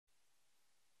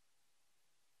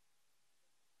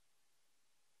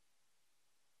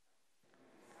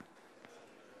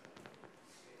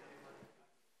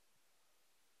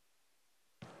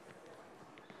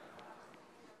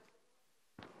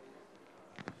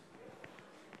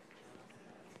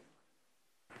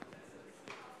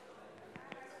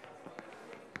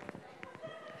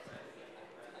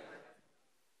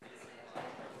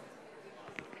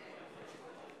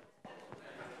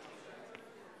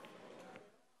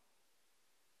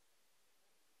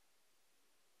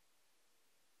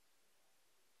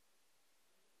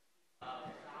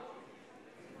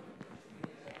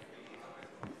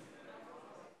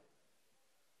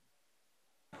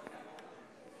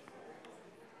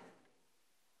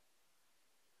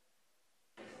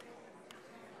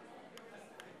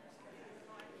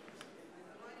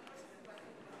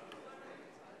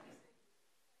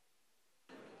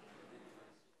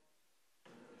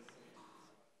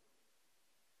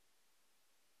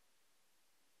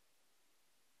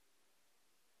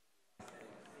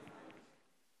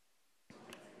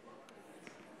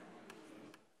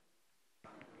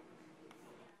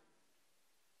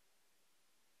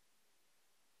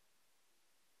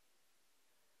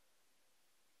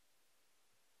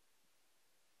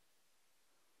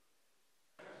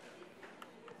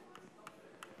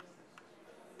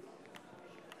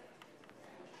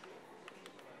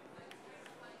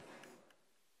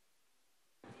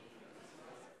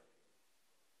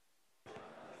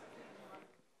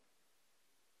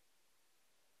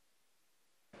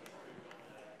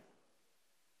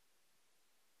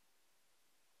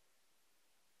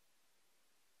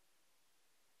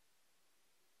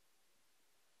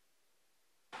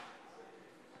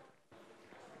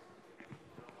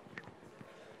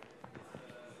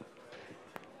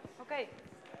Okay,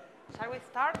 shall we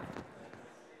start?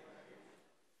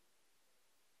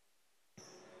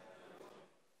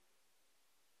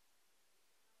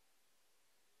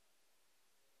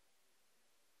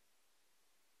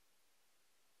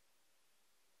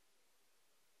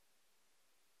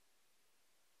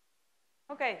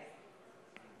 Okay.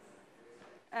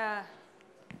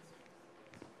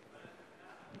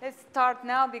 Let's start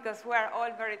now because we are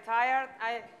all very tired.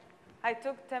 I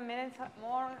took 10 minutes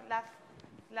more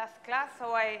last class,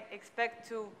 so I expect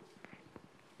to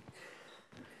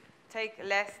take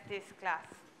less this class.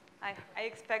 I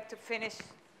expect to finish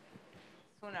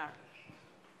sooner.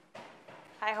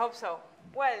 I hope so.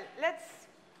 Well,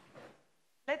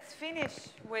 let's finish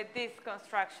with this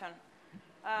construction.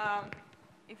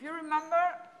 If you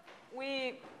remember,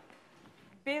 we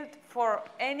built for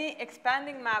any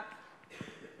expanding map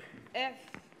F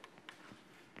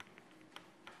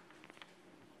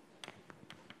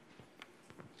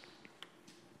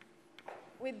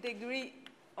with degree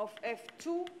of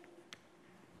F2,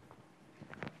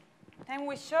 and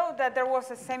we showed that there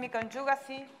was a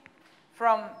semi-conjugacy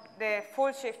from the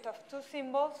full shift of two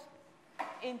symbols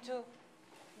into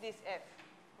this F,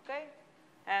 okay?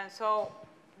 And so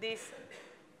this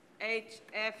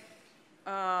HF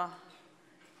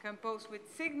composed with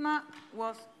sigma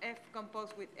was F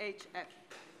composed with HF.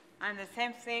 And the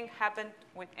same thing happened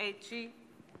with HG.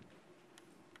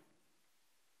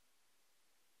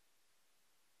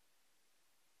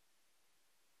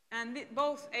 And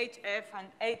both HF and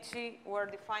HG were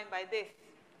defined by this.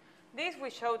 This we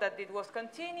showed that it was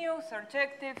continuous,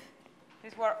 surjective.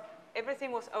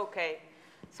 Everything was okay.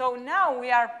 So now we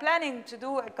are planning to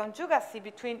do a conjugacy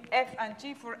between F and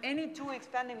G for any two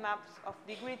expanding maps of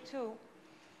degree 2.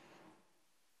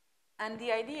 And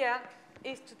the idea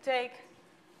is to take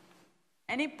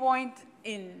any point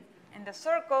in the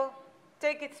circle,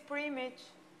 take its preimage.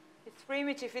 Its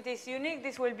preimage, if it is unique,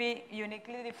 this will be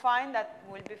uniquely defined. That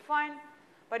will be fine.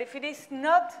 But if it is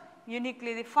not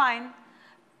uniquely defined,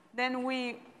 then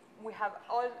we have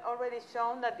already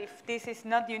shown that if this is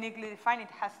not uniquely defined,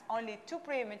 it has only two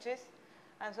preimages.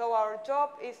 And so our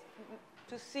job is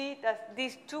to see that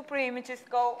these two preimages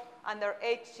go under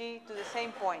HG to the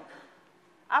same point.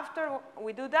 After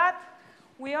we do that,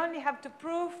 we only have to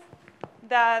prove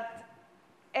that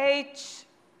H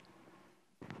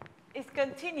is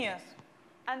continuous.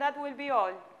 And that will be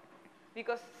all.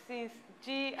 Because since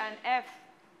G and F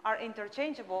are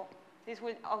interchangeable, this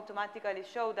will automatically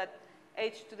show that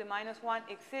H to the minus 1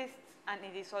 exists and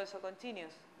it is also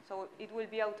continuous. So it will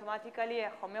be automatically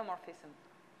a homeomorphism.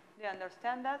 Do you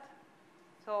understand that?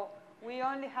 So we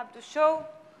only have to show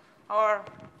our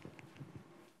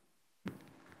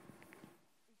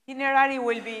itinerary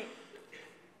will be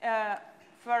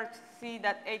first see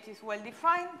that H is well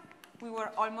defined. We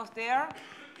were almost there.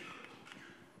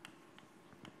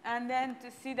 And then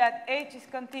to see that H is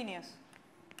continuous.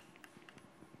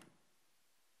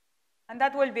 And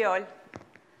that will be all.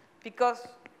 Because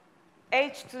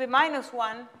H to the minus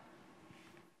 1,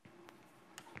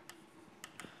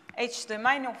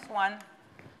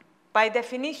 by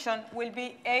definition, will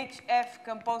be HF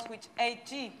composed with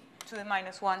HG to the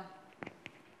minus 1.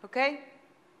 Okay?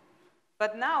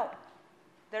 But now,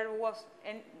 there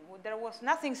was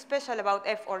nothing special about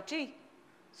F or G.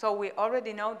 So we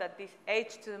already know that this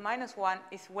H to the minus 1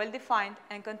 is well defined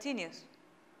and continuous.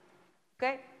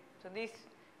 Okay? So this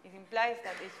implies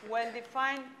that it's well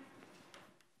defined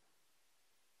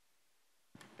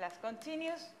plus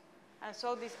continuous. And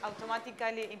so this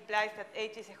automatically implies that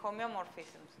H is a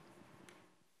homeomorphism.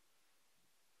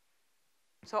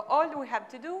 So all we have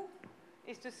to do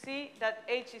is to see that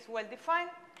H is well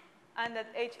defined and that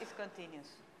H is continuous.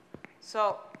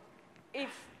 So if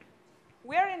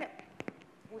we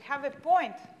have a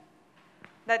point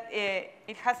that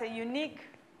it has a unique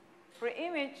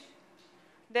preimage,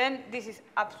 then this is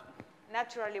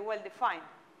naturally well defined.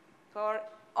 So our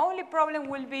only problem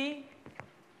will be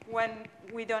when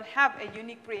we don't have a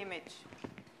unique preimage.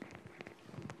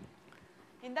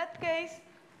 In that case,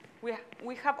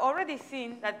 we have already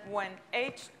seen that when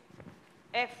HF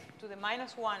to the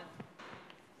minus 1,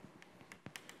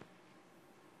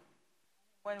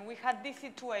 when we had this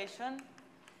situation,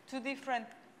 two different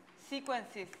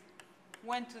sequences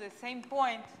went to the same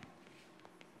point,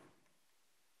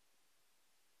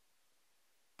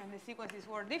 and the sequences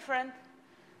were different,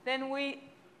 then we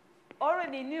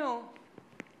already knew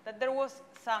that there was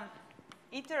some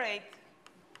iterate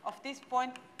of this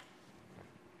point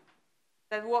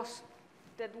that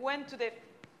went to the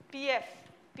PF.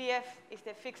 PF is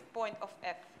the fixed point of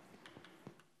F.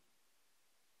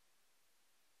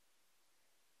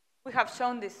 We have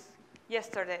shown this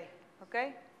yesterday,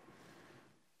 okay?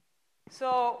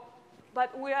 So,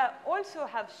 but we also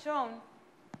have shown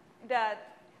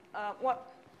that, well,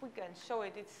 we can show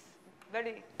it. It's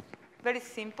very, very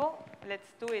simple.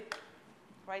 Let's do it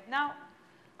right now.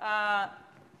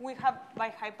 We have, by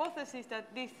hypothesis, that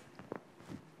these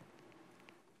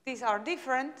are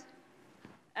different.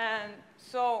 And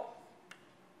so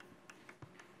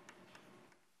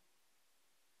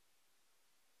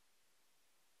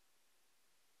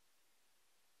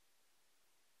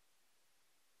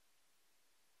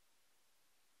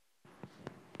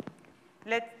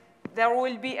there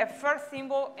will be a first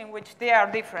symbol in which they are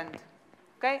different.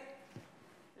 Okay?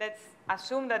 Let's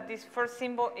assume that this first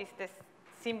symbol is the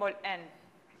symbol n.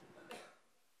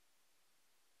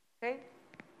 Okay?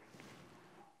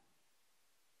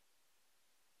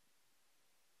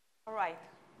 All right.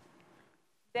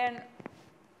 Then,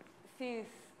 since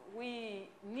we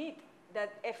need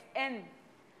that Fn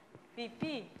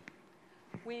pp,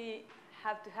 we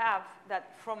have to have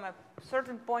that from a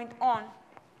certain point on,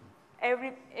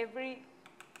 every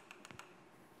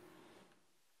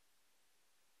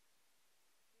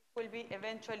will be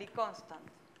eventually constant.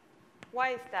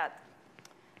 Why is that?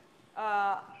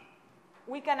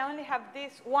 We can only have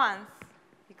this once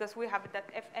because we have that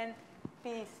Fn p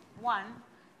is 1,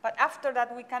 but after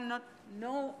that we cannot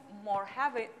no more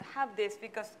have this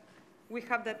because we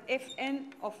have that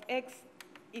Fn of x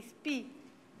is p.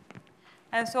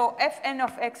 And so Fn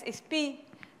of x is p.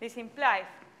 This implies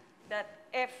that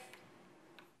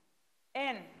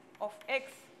Fn of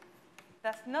x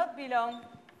does not belong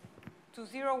to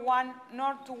 0, 1,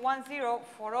 nor to 1, 0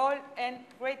 for all n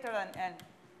greater than n.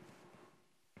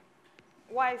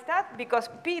 Why is that? Because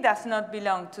p does not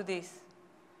belong to this.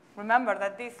 Remember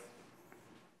that this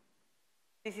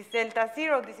is delta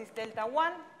 0, this is delta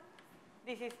 1,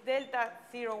 this is delta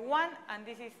 0, 1, and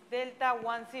this is delta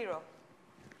 1, 0.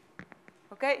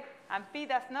 Okay? And p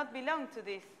does not belong to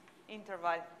this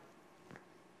interval.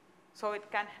 So it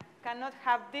cannot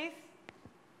have this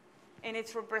in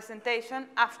its representation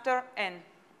after n.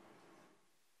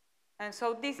 And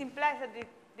so this implies that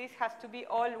this has to be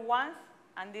all 1s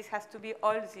and this has to be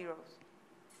all 0s.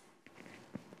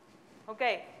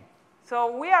 Okay,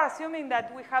 so we are assuming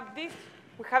that we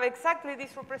have exactly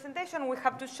this representation. We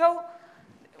have to show,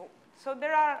 so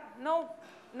there are no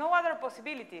other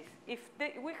possibilities. If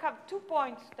we have 2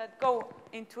 points that go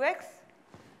into x,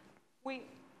 we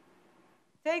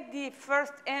take the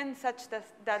first n such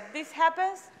that this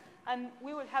happens, and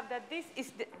we will have that this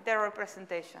is the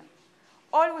representation.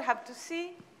 All we have to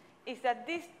see is that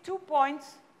these 2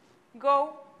 points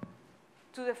go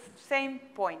to the same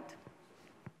point.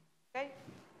 Okay?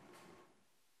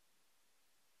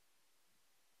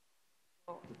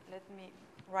 So let me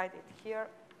write it here.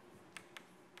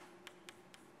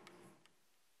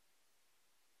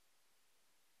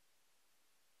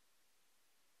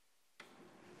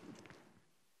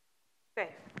 Okay.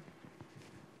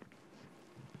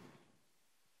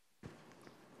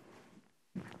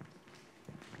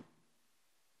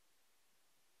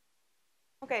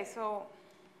 Okay, so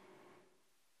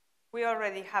we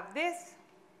already have this.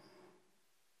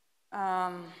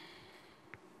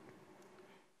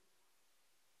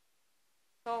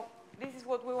 So this is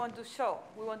what we want to show.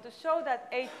 We want to show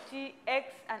that hgx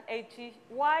and hgy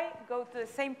go to the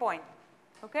same point.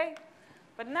 Okay?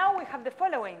 But now we have the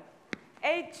following.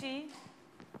 hg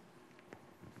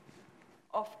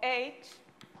of h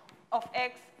of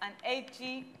x and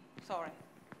hg, sorry.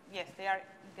 Yes, they are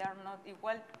not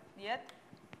equal yet.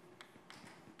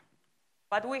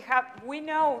 But we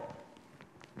know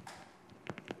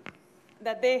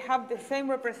that they have the same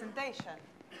representation.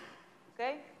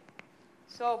 Okay?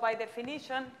 So by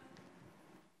definition,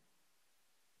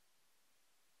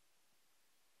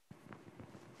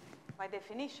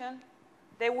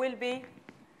 they will be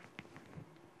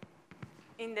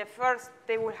in the first,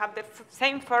 they will have the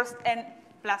same first n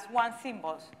plus 1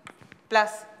 symbols,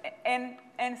 plus n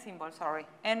symbols, sorry,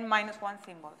 n minus 1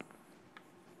 symbols.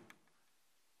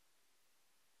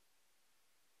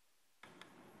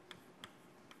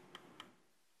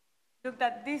 Look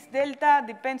that this delta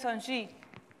depends on g.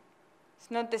 It's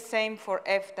not the same for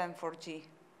f than for g.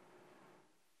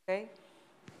 Okay?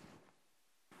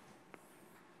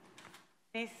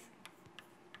 This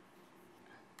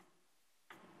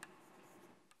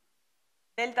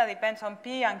delta depends on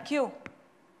p and q,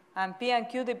 and p and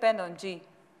q depend on g.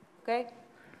 Okay?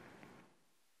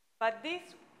 But this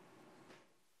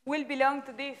will belong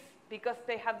to this because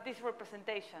they have this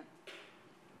representation.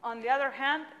 On the other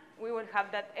hand, we will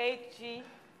have that hg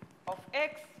of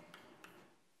x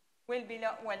will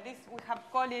belong, well, this we have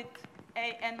called it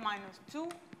an minus 2,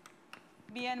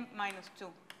 bn minus 2.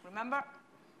 Remember?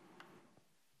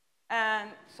 And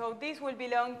so this will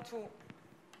belong to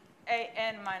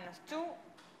an minus 2,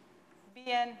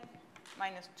 bn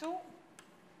minus 2,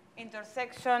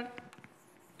 intersection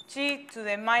g to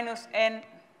the minus n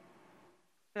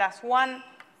plus 1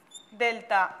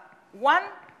 delta 1,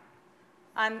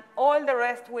 and all the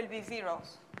rest will be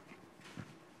zeros.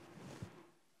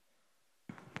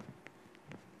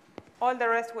 All the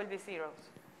rest will be zeros.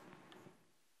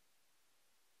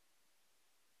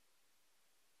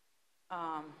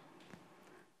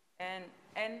 And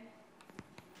n.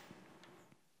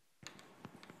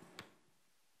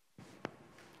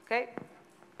 Okay.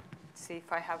 Let's see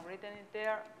if I have written it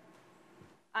there.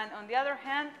 And on the other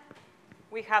hand,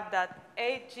 we have that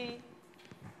ag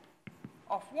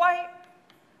of y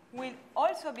will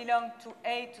also belong to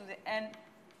a to the n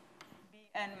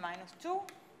bn minus 2.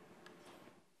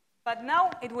 But now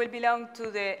it will belong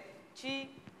to the g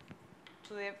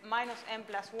to the minus n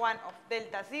plus 1 of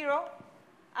delta 0.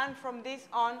 And from this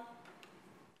on,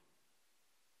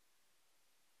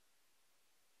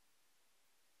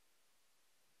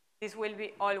 this will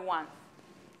be all 1.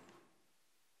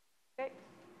 Okay?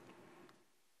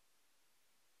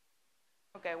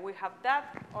 Okay, we have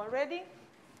that already.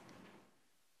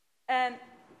 And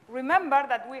remember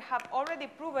that we have already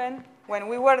proven when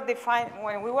we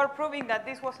were proving that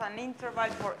this was an interval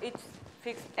for each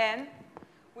fixed n,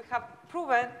 we have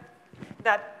proven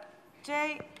that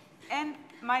Jn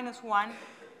minus 1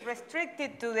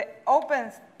 restricted to the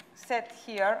open set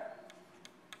here,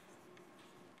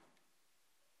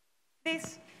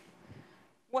 this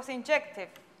was injective.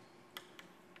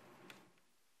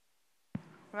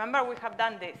 Remember, we have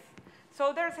done this.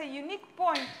 So there's a unique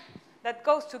point that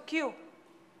goes to Q.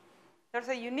 There's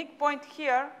a unique point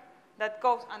here that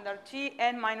goes under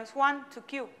Gn minus 1 to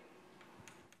Q.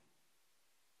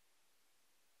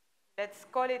 Let's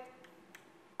call it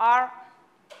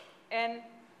Rn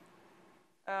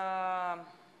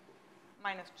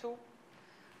minus 2.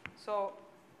 So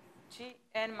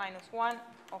Gn minus 1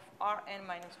 of Rn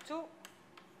minus 2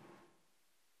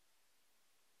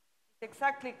 is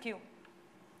exactly Q.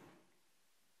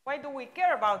 Why do we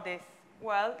care about this?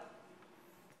 Well,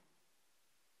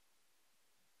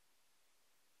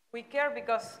 we care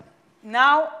because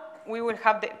now we will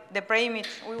have the preimage.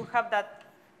 We will have that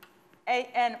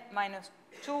An minus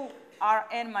 2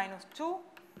 Rn minus 2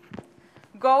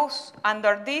 goes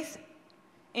under this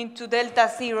into delta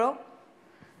 0,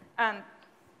 and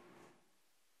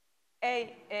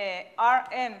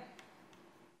Rn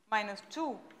minus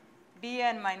 2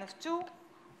 Bn minus 2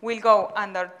 will go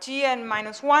under Gn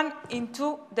minus 1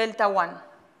 into delta 1.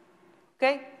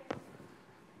 Okay?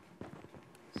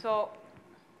 So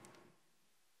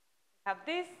we have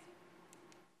this.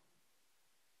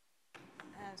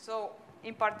 And so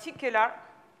in particular,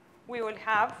 we will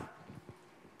have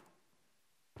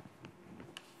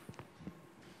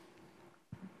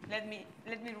let me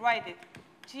write it.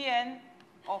 Gn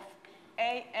of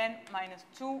An minus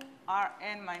 2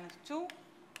 Rn minus 2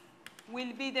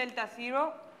 will be delta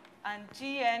 0, and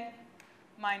Gn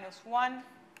minus 1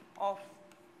 of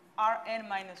Rn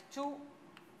minus 2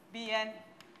 Bn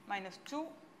minus 2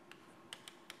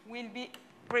 will be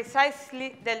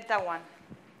precisely delta 1.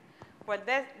 Well,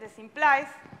 this implies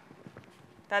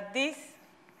that this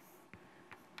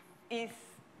is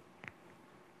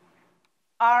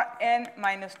Rn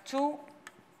minus 2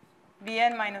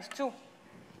 Bn minus 2.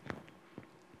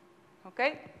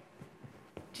 Okay?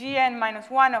 Gn minus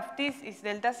 1 of this is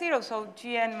delta 0, so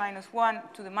Gn minus 1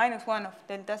 to the minus 1 of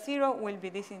delta 0 will be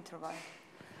this interval.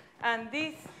 And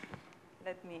this,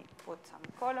 let me put some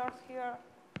colors here,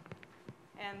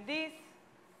 and this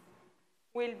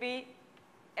will be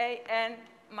An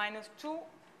minus 2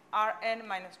 Rn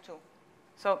minus 2.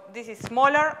 So this is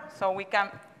smaller, so we can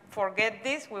forget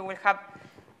this. We will have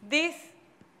this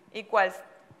equals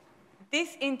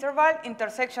this interval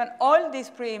intersection all these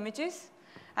preimages,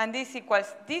 and this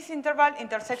equals this interval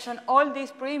intersection all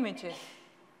these preimages.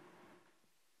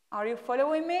 Are you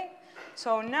following me?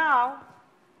 So now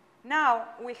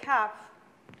we have,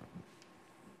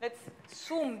 let's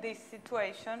zoom this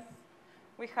situation.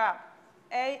 We have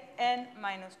An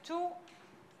minus 2,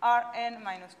 Rn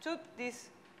minus 2. This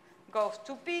goes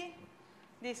to P.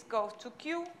 This goes to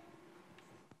Q.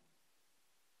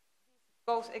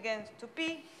 Goes again to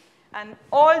P. And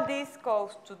all this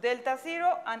goes to delta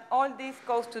 0, and all this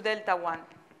goes to delta 1.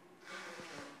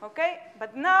 Okay?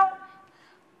 But now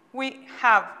we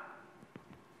have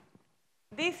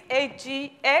this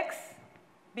AGX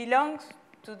belongs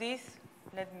to this.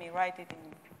 Let me write it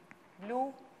in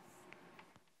blue.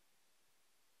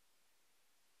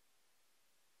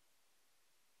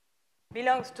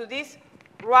 Belongs to this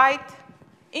right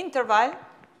interval.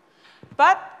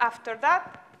 But after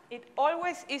that, it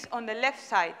always is on the left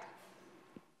side.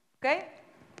 Okay?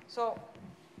 So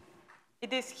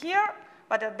it is here,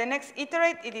 but at the next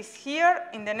iterate, it is here.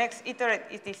 In the next iterate,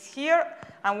 it is here.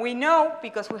 And we know,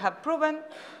 because we have proven,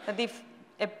 that if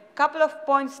a couple of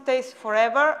points stays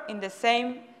forever in the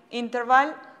same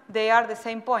interval, they are the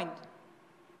same point.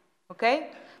 Okay?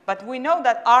 But we know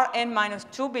that Rn minus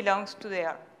 2 belongs to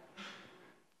there.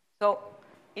 So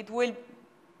it will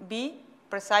be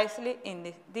precisely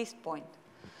in this point.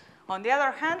 On the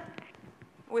other hand,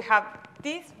 we have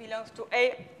this belongs to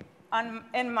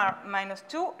n minus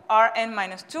 2, Rn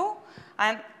minus 2,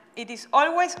 and it is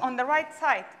always on the right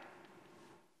side.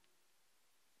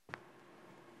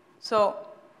 So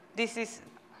this is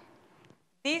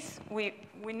this. We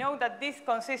know that this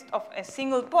consists of a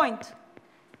single point.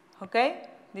 Okay?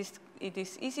 It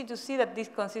is easy to see that this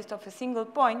consists of a single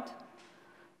point,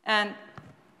 and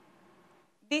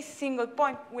this single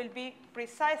point will be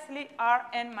precisely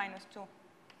Rn minus 2.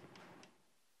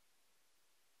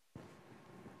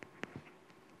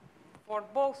 For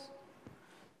both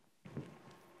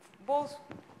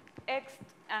x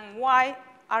and y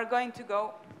are going to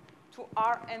go to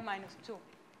Rn minus 2.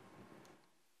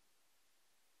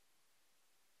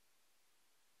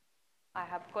 I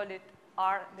have called it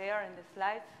R there in the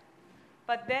slides.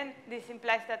 But then this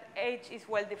implies that H is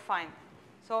well defined.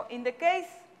 So in the case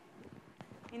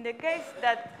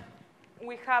that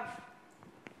we have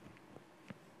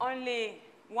only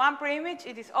one preimage,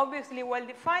 it is obviously well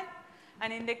defined.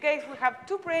 And in the case we have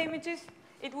two preimages,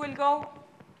 it will go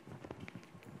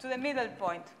to the middle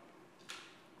point.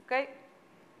 Okay?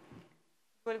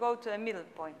 It will go to the middle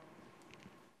point.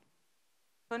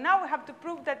 So now we have to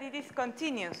prove that it is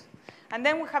continuous. And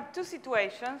then we have two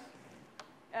situations.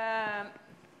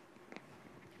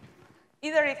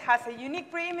 Either it has a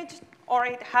unique preimage or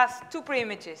it has two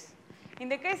preimages. In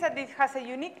the case that it has a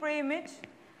unique preimage,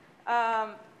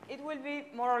 it will be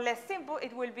more or less simple.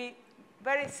 It will be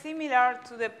very similar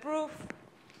to the proof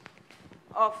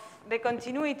of the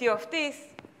continuity of this,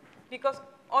 because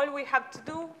all we have to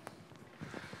do,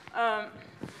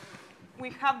 we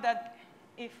have that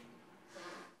if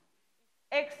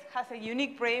X has a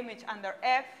unique preimage under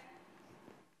F,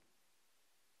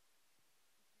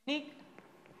 unique,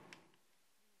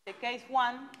 the case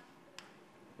 1,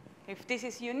 if this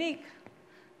is unique,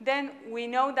 then we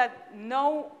know that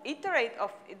no iterate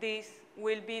of this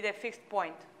will be the fixed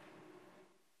point.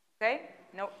 Okay?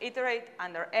 No iterate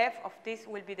under F of this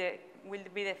will be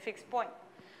the fixed point.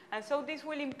 And so this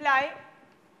will imply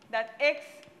that X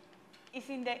is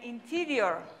in the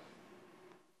interior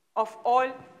of all,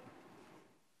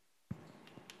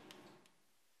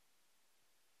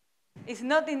 is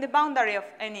not in the boundary of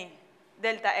any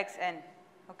delta xn.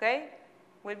 Okay?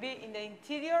 Will be in the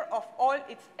interior of all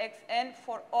its xn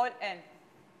for all n.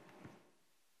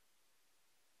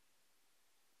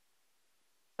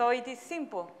 So it is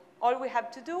simple. All we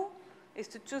have to do is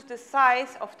to choose the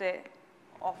size of the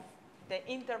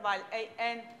interval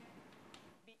an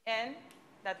bn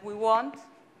that we want,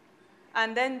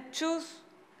 and then choose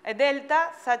a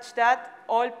delta such that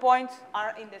all points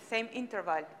are in the same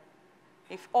interval.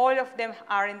 If all of them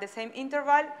are in the same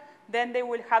interval, then they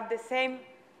will have the same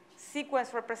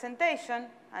sequence representation,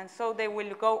 and so they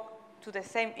will go to the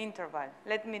same interval.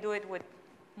 Let me do it with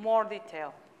more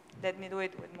detail.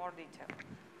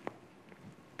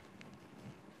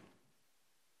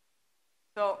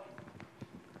 So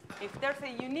if there's a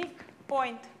unique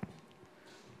point,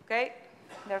 okay,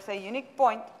 there's a unique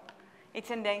point,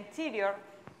 it's in the interior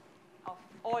of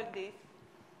all this.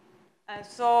 And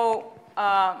so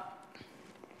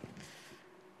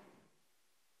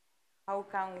how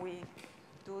can we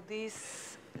do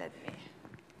this? Let me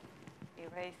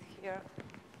erase here.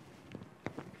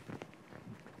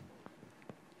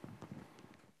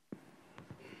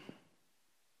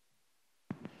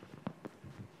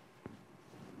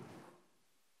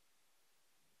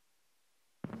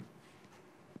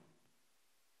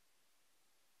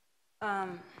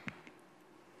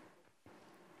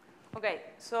 Okay,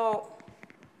 so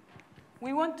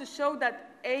we want to show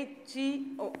that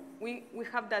Hg, we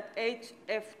have that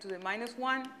Hf to the minus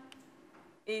 1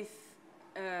 is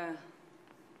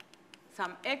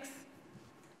some x,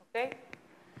 okay?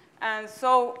 And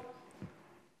so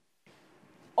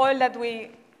all that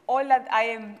I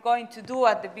am going to do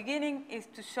at the beginning is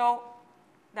to show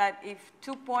that if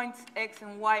 2 points x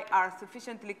and y are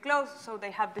sufficiently close, so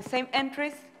they have the same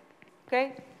entries,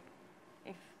 okay?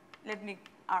 If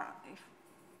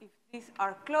these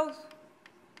are close,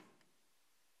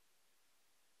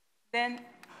 then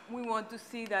we want to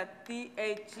see that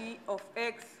dHg of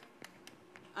x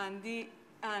and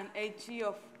hg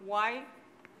of y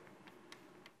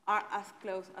are as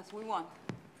close as we want.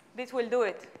 This will do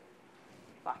it.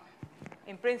 But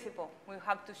in principle, we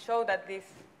have to show that this,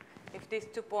 if these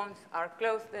 2 points are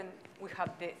close, then we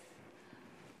have this.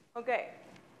 Okay.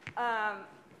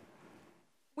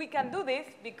 We can do this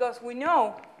because we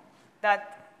know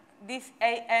that this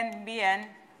AN, BN,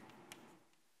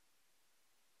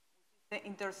 the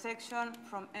intersection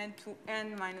from n to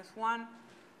n minus 1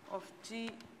 of G,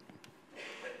 we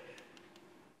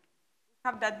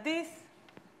have that this,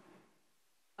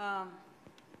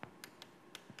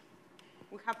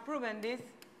 we have proven this,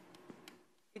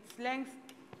 its length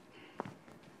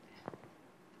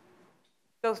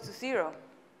goes to 0.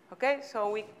 Okay,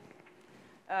 so we,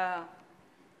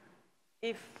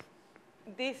 if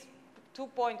these 2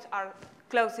 points are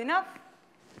close enough,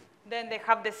 then they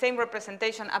have the same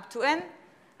representation up to n,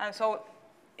 and so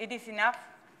it is enough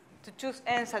to choose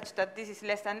n such that this is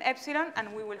less than epsilon,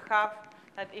 and we will have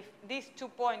that if these 2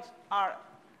 points are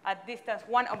at distance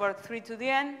 1/3 to the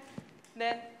n,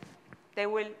 then they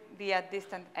will be at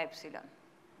distance epsilon.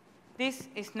 This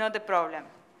is not a problem.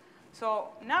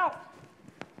 So now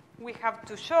we have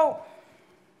to show,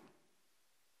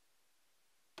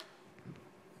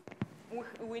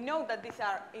 we know that these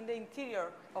are in the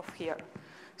interior of here.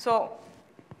 So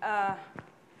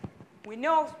we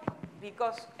know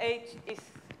because h is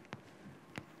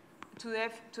to the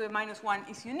f to the minus 1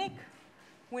 is unique,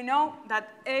 we know that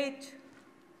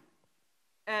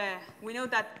we know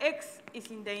that x is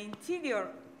in the interior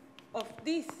of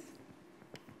this.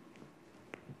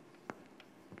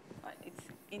 It's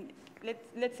in,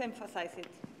 let's emphasize it.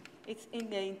 It's in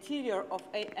the interior of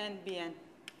AN, BN.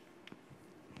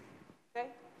 Okay?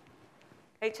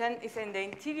 HN is in the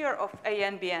interior of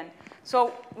AN, BN.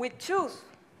 So we choose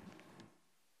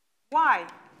y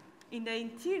in the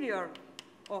interior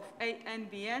of AN,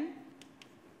 BN,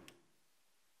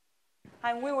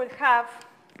 and we will have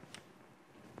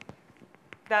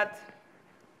that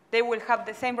they will have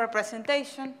the same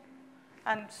representation,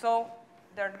 and so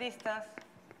their distance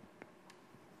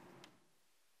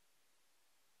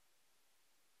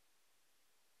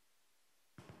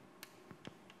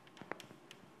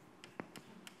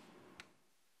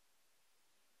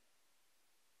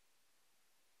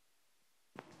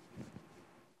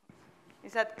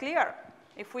is that clear?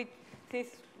 If we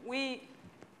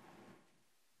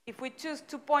choose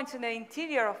 2 points in the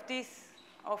interior of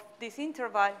this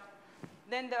interval,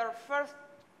 then their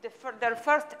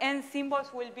first n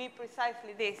symbols will be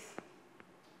precisely this.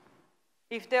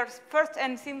 If their first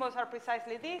n symbols are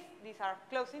precisely this, these are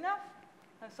close enough,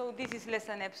 and so this is less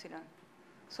than epsilon.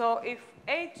 So if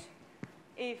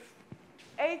HF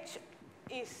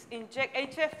is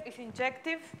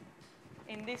injective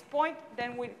in this point,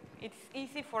 then it's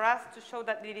easy for us to show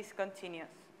that it is continuous.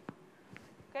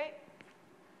 Okay?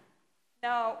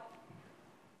 Now,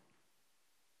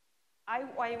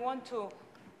 I want to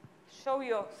show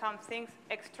you some things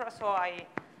extra, so I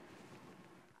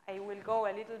will go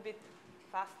a little bit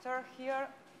faster here.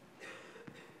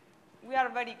 We are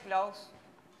very close.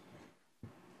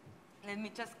 Let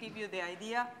me just give you the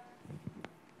idea.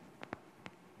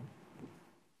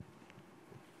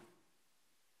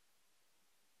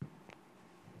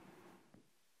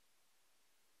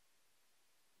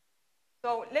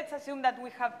 So let's assume that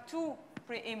we have 2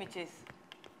 pre-images.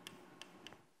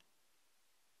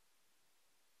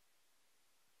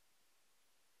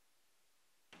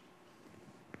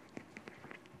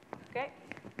 Okay?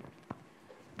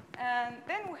 And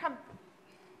then we have,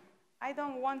 I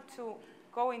don't want to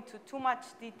go into too much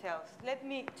details. Let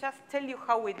me just tell you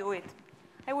how we do it.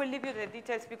 I will leave you the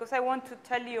details because I want to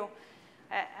tell you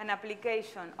an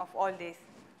application of all this.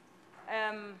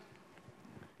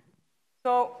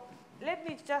 So let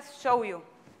me just show you.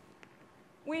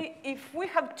 If we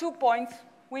have 2 points,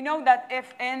 we know that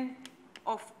Fn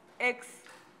of x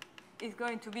is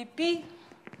going to be P.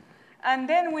 And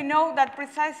then we know that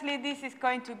precisely this is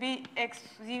going to be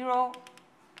x0,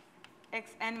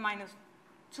 xn minus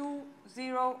 2,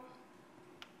 0,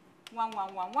 1,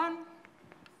 1, 1, 1.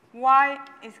 Y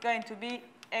is going to be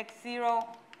x0,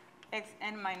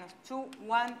 xn minus 2,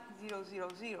 1, 0, 0,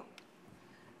 0.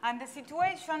 And the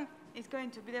situation is going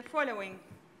to be the following.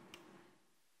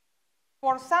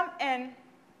 For some n,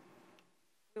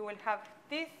 we will have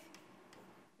this.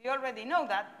 We already know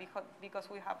that because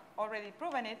we have already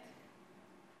proven it.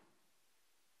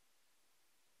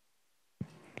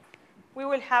 We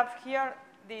will have here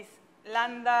this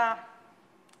lambda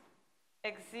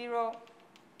x0,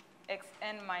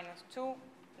 xn minus 2,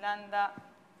 lambda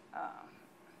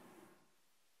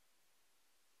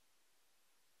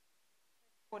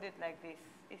put it like this.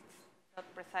 It's not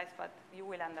precise, but you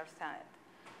will understand it.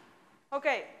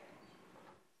 Okay,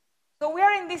 So we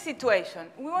are in this situation.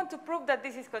 We want to prove that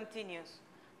this is continuous.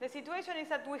 The situation is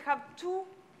that we have two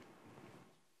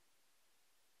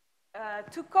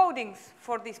codings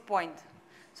for this point.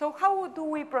 So how do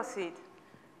we proceed?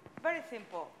 Very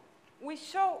simple. We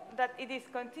show that it is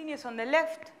continuous on the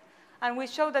left, and we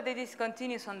show that it is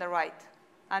continuous on the right.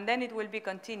 And then it will be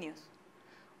continuous.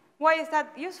 Why is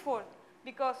that useful?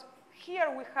 Because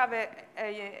here we have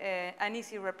an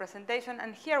easy representation,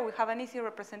 and here we have an easy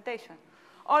representation.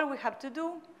 All we have to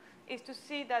do is to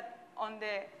see that on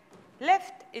the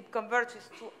left, it converges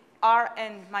to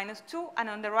Rn minus 2, and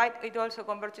on the right, it also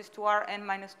converges to Rn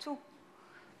minus 2.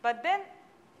 But then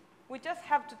we just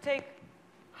have to take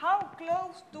how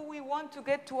close do we want to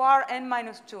get to Rn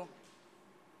minus 2?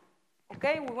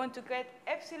 Okay, we want to get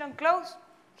epsilon close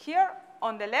here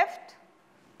on the left.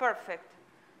 Perfect.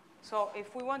 So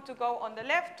if we want to go on the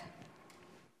left,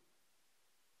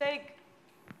 take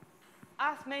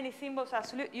as many symbols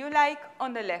as you like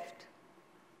on the left.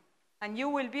 And you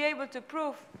will be able to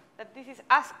prove that this is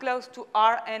as close to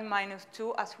Rn minus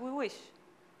 2 as we wish.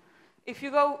 If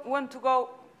you want to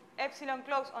go epsilon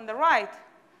close on the right,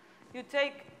 you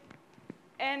take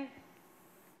n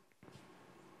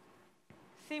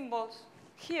symbols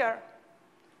here,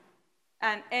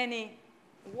 and any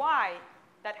y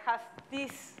that has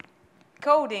this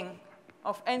coding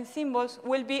of n symbols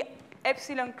will be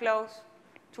epsilon close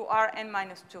to Rn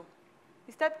minus 2.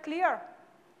 Is that clear?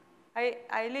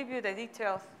 I leave you the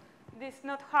details. This is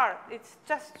not hard. It's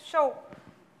just show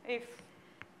if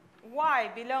y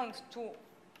belongs to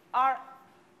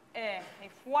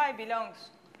if y belongs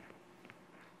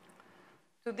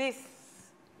to this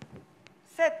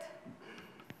set.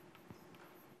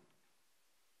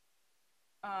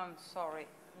 Sorry,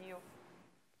 you.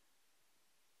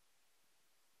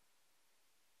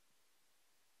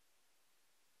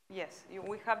 Yes,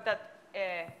 we have that.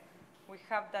 We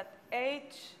have that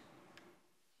h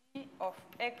g of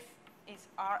x is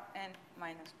Rn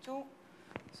minus 2.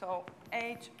 So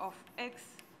h of x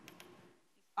is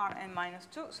Rn minus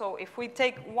 2. So if we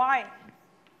take y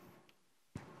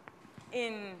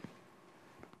in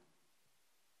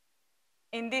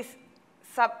this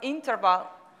subinterval,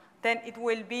 then it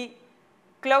will be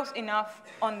close enough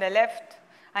on the left.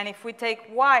 And if we take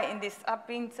y in this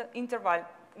subinterval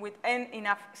with n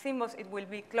enough symbols, it will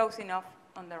be close enough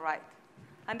on the right.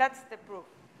 And that's the proof.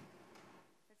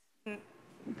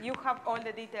 You have all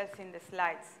the details in the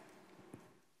slides.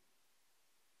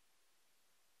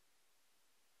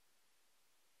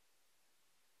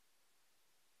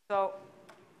 So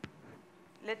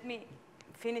let me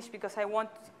finish, because I want,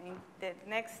 in the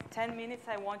next 10 minutes,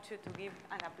 I want you to give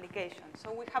an application.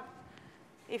 So we have,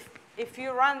 if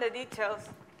you run the details,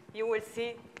 you will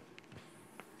see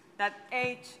that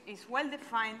H is well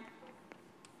defined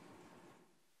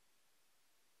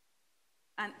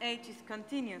and H is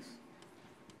continuous.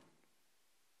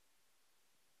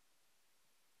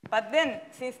 But then,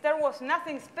 since there was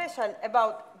nothing special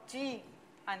about G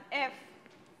and F,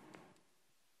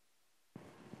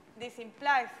 this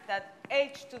implies that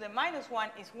H to the minus 1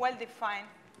 is well defined,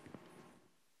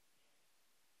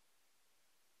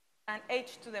 and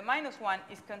H to the minus 1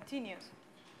 is continuous.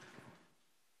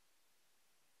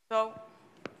 So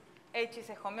H is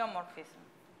a homeomorphism.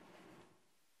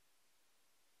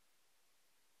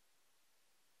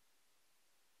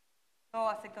 So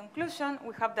as a conclusion,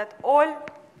 we have that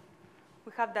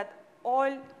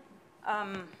all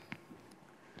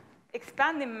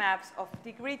expanding maps of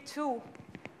degree 2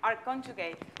 are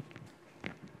conjugate.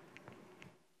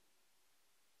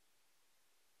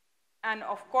 And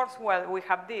of course, well, we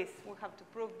have this. We have to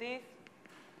prove this.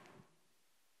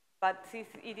 But since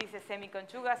it is a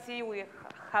semi-conjugacy, we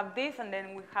have this, and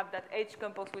then we have that H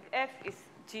composed with F is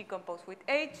G composed with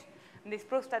H. And this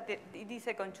proves that it is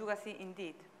a conjugacy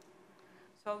indeed.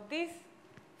 So this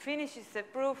finishes the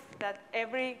proof that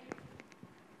every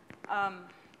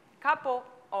couple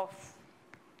of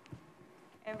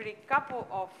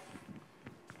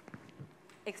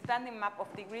expanding map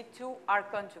of degree 2 are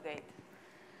conjugate.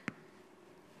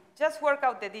 Just work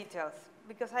out the details,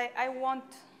 because I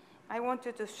want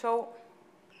you to show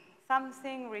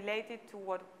something related to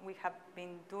what we have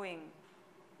been doing.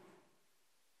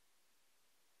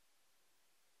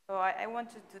 So I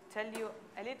wanted to tell you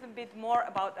a little bit more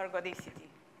about ergodicity.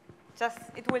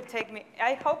 It will take me,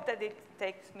 I hope that it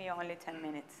takes me only 10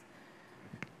 minutes.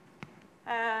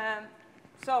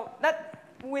 So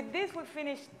with this, we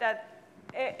finished that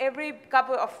every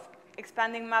couple of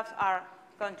expanding maps are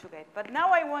conjugate. But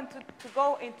now I want to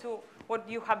go into what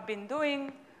you have been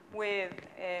doing with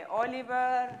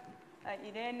Oliver,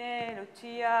 Irene,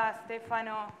 Lucia,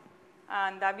 Stefano,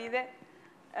 and Davide.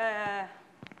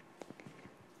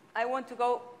 I want to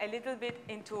go a little bit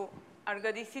into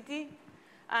ergodicity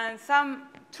and some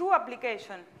true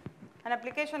application, an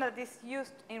application that is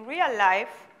used in real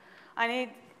life, and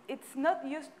it's not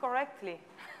used correctly,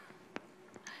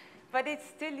 but it's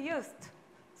still used.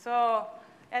 So,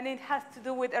 and it has to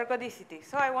do with ergodicity.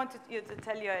 So I wanted you to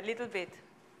tell you a little bit.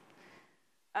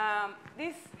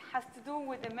 This has to do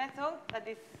with the method that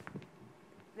is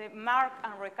the mark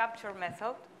and recapture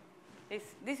method.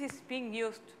 This is being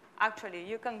used, actually,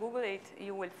 you can Google it,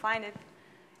 you will find it.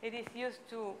 It is used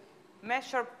to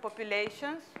measure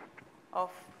populations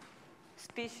of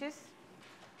species,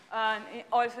 and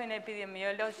also in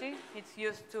epidemiology, it's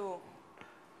used to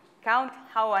count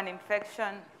how an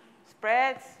infection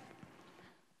spreads,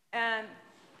 and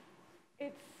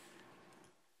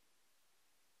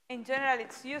in general,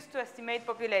 it's used to estimate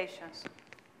populations.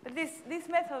 But this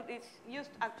method is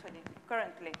used actually,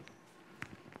 currently.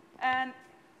 And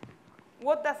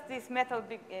what does this method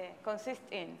consist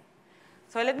in?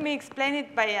 So let me explain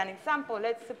it by an example.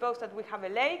 Let's suppose that we have a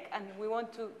lake, and we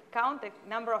want to count the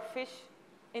number of fish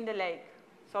in the lake.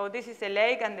 So this is a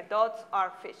lake, and the dots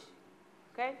are fish.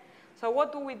 Okay? So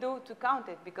what do we do to count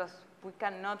it? Because we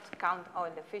cannot count all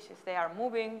the fishes. They are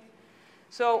moving.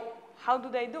 So how do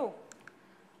they do?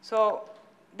 So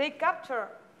they capture,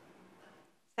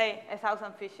 say,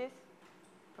 1,000 fishes,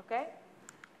 okay?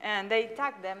 And they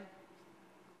tag them,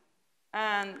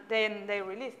 and then they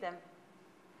release them,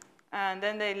 and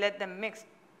then they let them mix.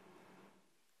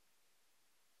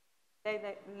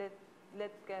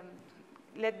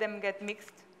 Let them get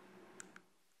mixed,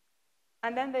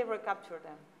 and then they recapture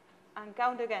them and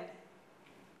count again,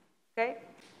 okay?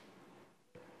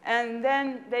 And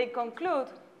then they conclude,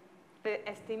 they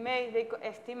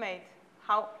estimate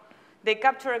how they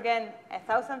capture again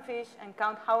 1,000 fish and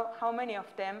count how many of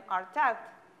them are tagged.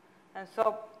 And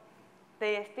so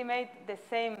they estimate the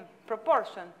same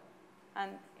proportion.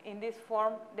 And in this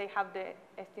form, they have the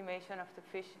estimation of the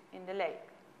fish in the lake.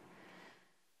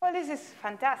 Well, this is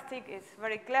fantastic. It's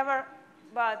very clever.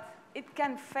 But it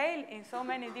can fail in so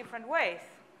many different ways.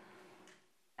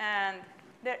 And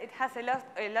it has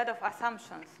a lot of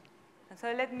assumptions. And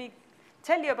so let me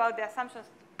tell you about the assumptions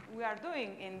we are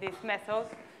doing in this method,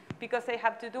 because they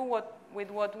have to do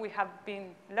with what we have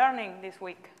been learning this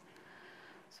week.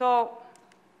 So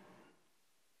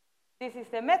this is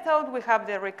the method. We have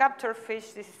the recaptured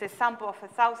fish. This is a sample of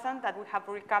 1,000 that we have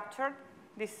recaptured.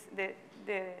 The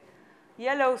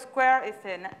yellow square is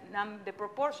the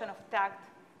proportion of tagged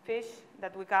fish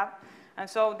that we got. And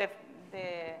so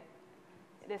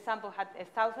the sample had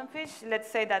 1,000 fish.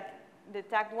 Let's say that the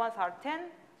tagged ones are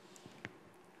 10.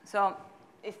 So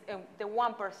it's the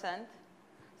 1%.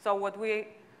 So what we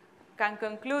can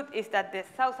conclude is that the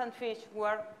 1,000 fish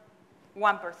were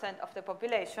 1% of the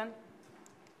population.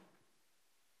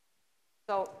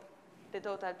 So the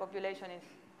total population is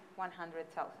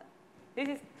 100,000. This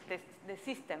is the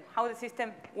system, how the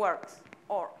system works,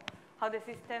 or how the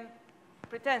system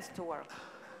pretends to work.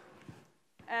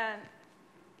 And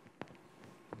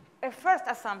a first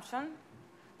assumption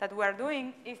that we are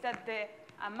doing is that the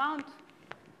amount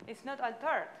is not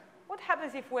altered. What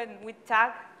happens if when we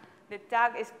tag, the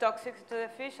tag is toxic to the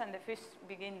fish and the fish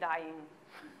begin dying?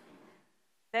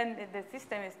 Then the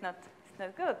system is not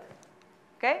good,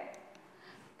 okay?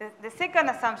 The second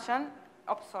assumption,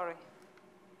 The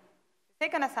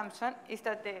second assumption is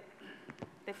that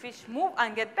the fish move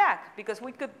and get back, because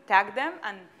we could tag them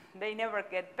and they never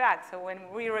get back. So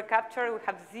when we recapture, we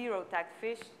have 0 tagged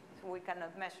fish, so we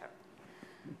cannot measure.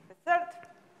 The third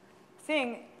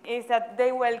thing is that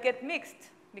they will get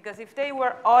mixed, because if they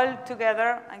were all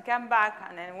together and come back,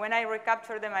 and then when I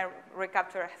recapture them, I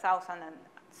recapture 1,000, and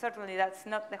certainly that's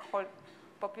not the whole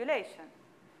population.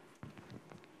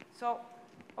 So,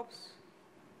 oops.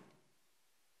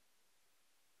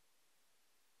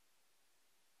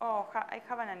 Oh, I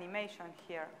have an animation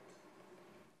here.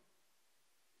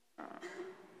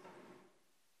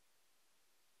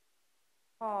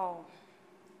 Oh,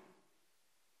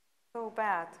 so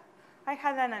bad. I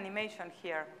had an animation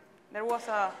here. There was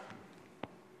a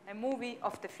movie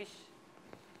of the fish.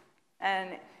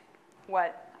 And,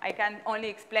 well, I can only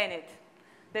explain it.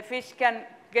 The fish can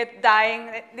get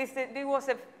dying. This was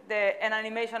an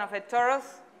animation of a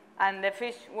torus, and the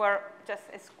fish were just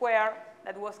a square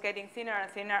that was getting thinner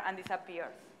and thinner and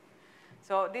disappears.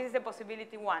 So this is the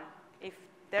possibility 1. If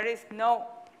there is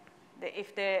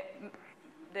if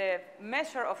the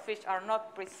measure of fish are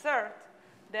not preserved,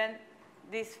 then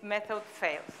this method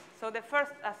fails. So the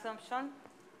first assumption,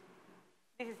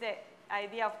 this is the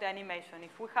idea of the animation.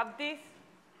 If we have this,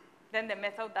 then the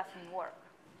method doesn't work.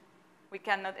 We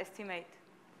cannot estimate.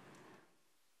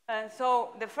 And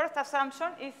so the first assumption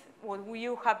is what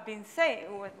you have been saying,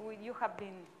 what you have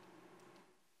been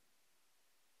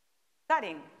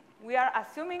studying. We are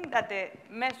assuming that the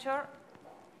measure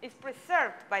is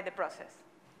preserved by the process.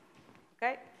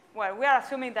 Okay? Well, we are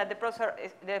assuming that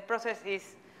the process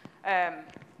is a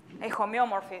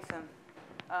homeomorphism.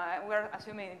 We are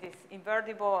assuming it is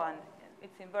invertible and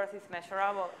its inverse is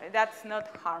measurable. That's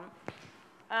not harm.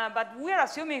 But we are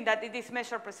assuming that it is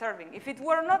measure preserving. If it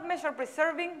were not measure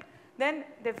preserving, then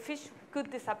the fish could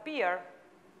disappear,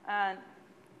 and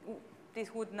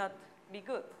this would not be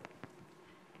good.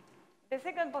 The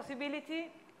second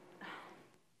possibility,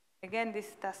 again, this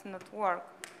does not work.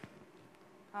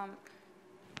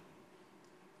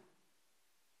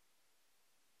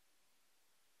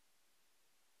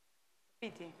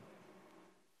 Pity.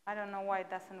 I don't know why it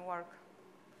doesn't work.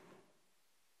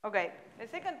 Okay, the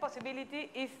second possibility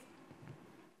is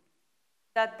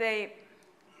that they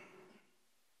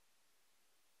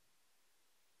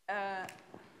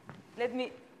let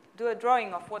me do a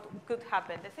drawing of what could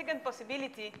happen. The second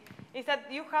possibility is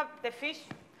that you have the fish,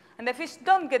 and the fish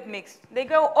don't get mixed. They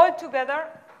go all together,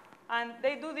 and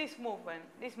they do this movement,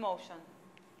 this motion.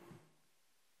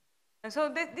 And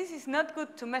so this is not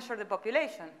good to measure the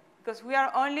population, because they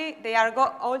are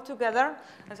all together,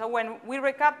 and so when we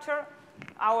recapture,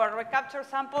 our recapture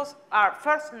samples are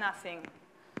first nothing.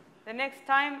 The next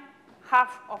time,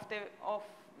 half of the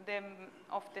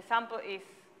sample is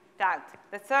tagged.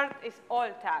 The third is all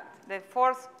tagged. The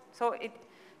fourth, so it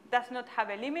does not have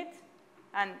a limit,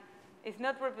 and is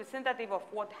not representative of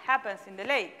what happens in the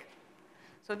lake.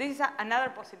 So this is another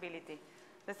possibility.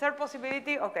 The third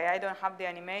possibility, okay, I don't have the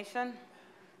animation,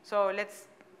 so let's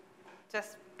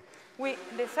just,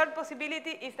 the third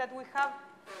possibility is that we have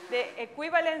the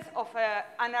equivalence of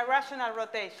an irrational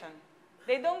rotation.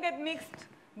 They don't get mixed,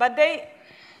 but they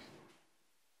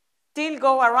still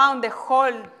go around the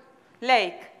whole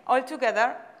lake all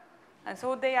together, and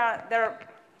so their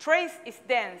trace is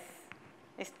dense.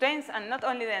 It's dense, and not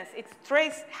only dense, its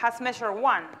trace has measure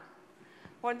 1.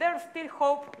 Well, there's still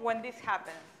hope when this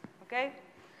happens, okay?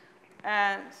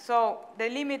 So the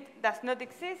limit does not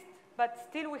exist, but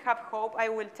still we have hope. I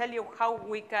will tell you how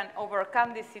we can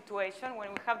overcome this situation when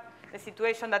we have the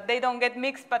situation that they don't get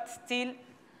mixed, but still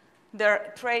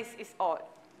their trace is all.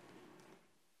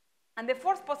 And the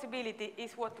fourth possibility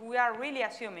is what we are really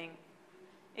assuming,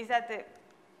 is that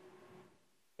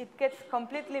it gets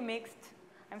completely mixed.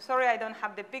 I'm sorry I don't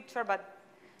have the picture, but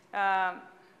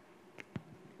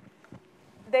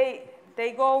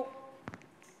they go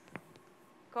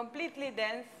completely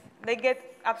dense. They get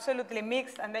absolutely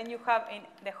mixed, and then you have in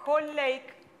the whole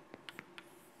lake,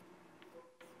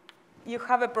 you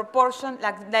have a proportion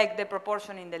like the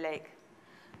proportion in the lake.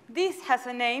 This has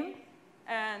a name,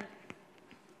 and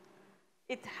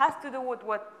it has to do with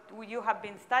what you have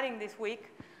been studying this week,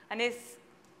 and it's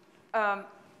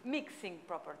mixing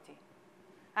property.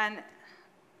 And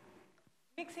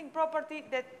mixing property,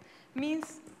 that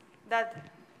means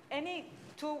that any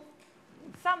two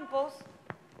samples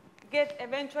get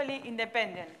eventually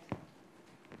independent.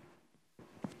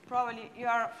 Probably you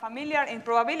are familiar in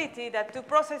probability that two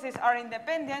processes are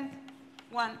independent.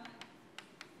 One,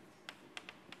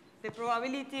 the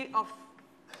probability of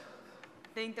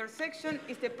the intersection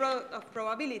is the product of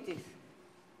probabilities.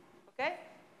 Okay?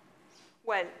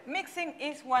 Well, mixing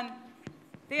is when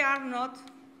they are not.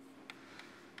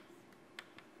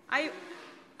 I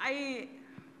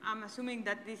am assuming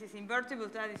that this is invertible,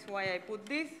 that is why I put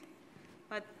this,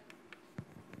 but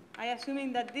I am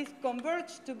assuming that this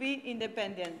converges to be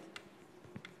independent.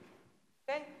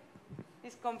 Okay?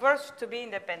 This converges to be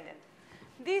independent.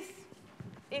 This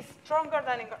is stronger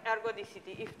than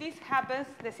ergodicity. If this happens,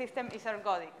 the system is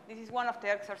ergodic. This is one of the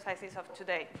exercises of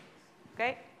today.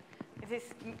 Okay? This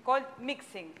is called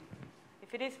mixing.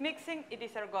 If it is mixing, it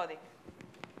is ergodic.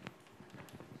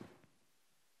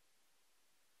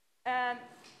 And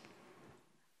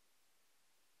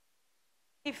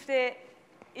if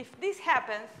this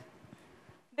happens,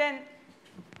 then we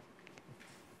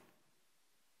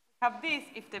have this.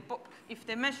 If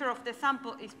the measure of the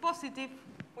sample is positive,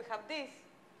 we have this.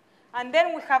 And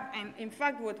then we have, in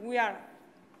fact, what we are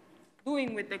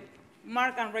doing with the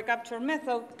mark and recapture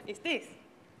method is this.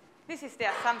 This is the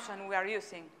assumption we are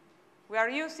using. We are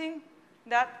using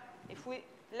that if we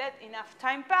let enough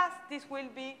time pass, this will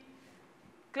be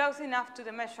close enough to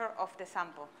the measure of the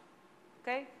sample.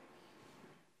 Okay?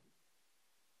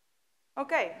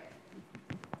 Okay.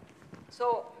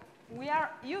 So we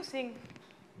are using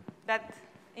that,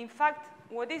 in fact,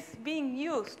 what is being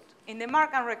used in the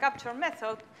mark and recapture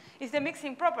method is the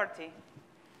mixing property.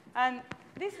 And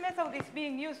this method is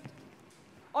being used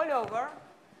all over.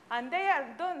 And they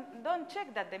don't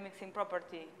check that the mixing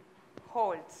property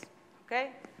holds,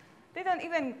 okay? They don't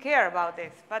even care about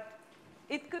this, but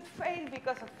it could fail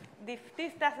because of if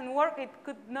this doesn't work, it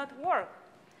could not work.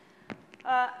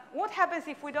 What happens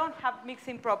if we don't have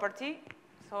mixing property?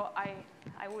 So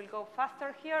I will go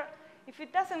faster here. If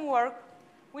it doesn't work,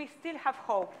 we still have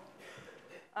hope.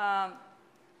 We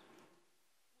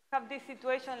have this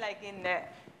situation like in the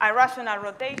irrational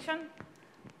rotation.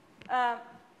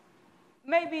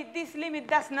 Maybe this limit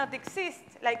does not exist.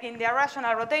 Like in the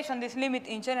irrational rotation, this limit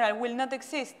in general will not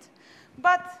exist.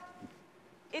 But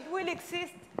it will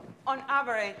exist on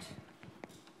average.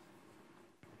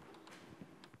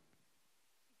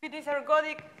 If it is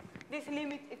ergodic, this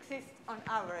limit exists on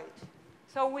average.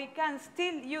 So we can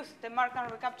still use the mark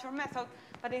and recapture method,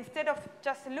 but instead of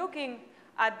just looking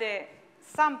at the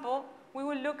sample, we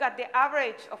will look at the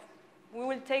average of, we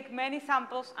will take many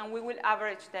samples and we will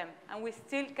average them. And we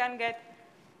still can get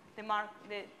the mark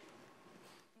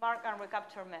and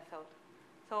recapture method.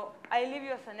 So I leave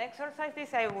you as an exercise.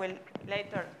 This I will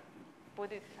later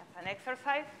put it as an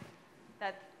exercise,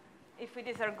 that if it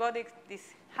is ergodic,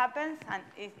 this happens, and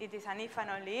it is an if and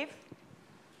only if.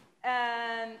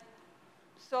 And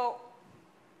so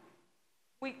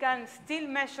we can still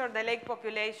measure the lake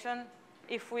population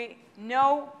if we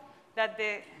know that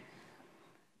the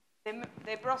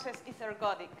process is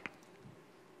ergodic.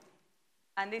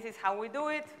 And this is how we do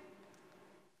it.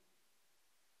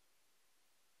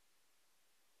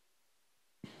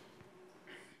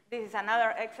 This is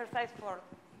another exercise for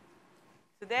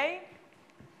today.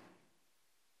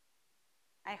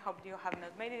 I hope you have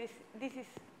not made it. This is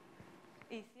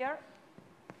easier.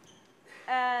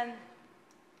 And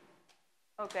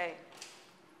OK.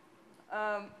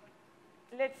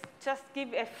 Let's just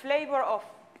give a flavor of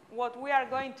what we are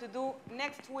going to do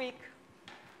next week,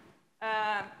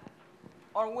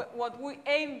 or what we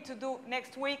aim to do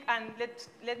next week. And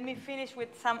let me finish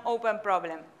with some open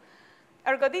problem.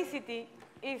 Ergodicity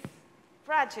is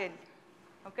fragile.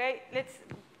 Okay?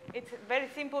 It's a very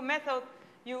simple method.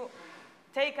 You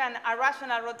take an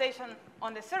irrational rotation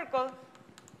on the circle,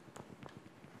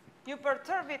 you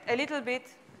perturb it a little bit,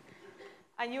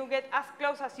 and you get as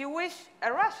close as you wish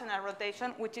a rational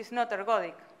rotation, which is not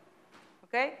ergodic.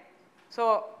 Okay?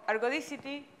 So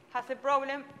ergodicity has a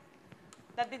problem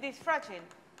that it is fragile.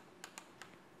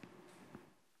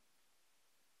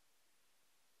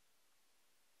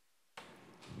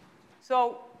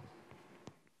 So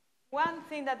one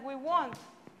thing that we want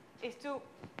is to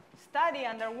study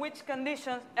under which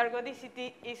conditions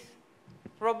ergodicity is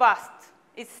robust,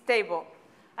 is stable.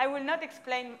 I will not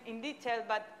explain in detail,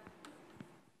 but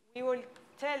we will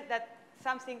tell that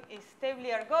something is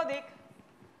stably ergodic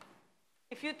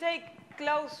if you take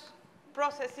closed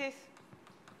processes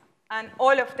and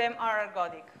all of them are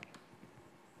ergodic.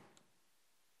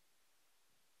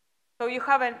 So you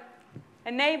have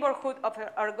a neighborhood of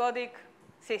ergodic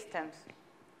systems.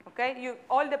 Okay?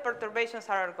 All the perturbations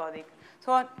are ergodic.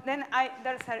 So then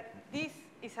this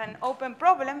is an open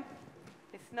problem.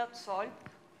 It's not solved.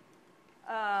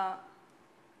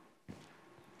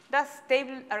 Does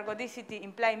stable ergodicity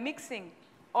imply mixing?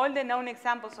 All the known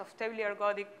examples of stably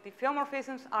ergodic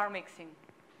diffeomorphisms are mixing.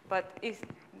 But is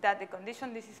that the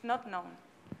condition? This is not known.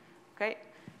 Okay?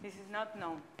 This is not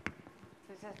known.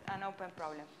 This is an open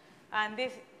problem. And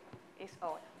this is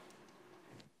all.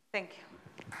 Thank you.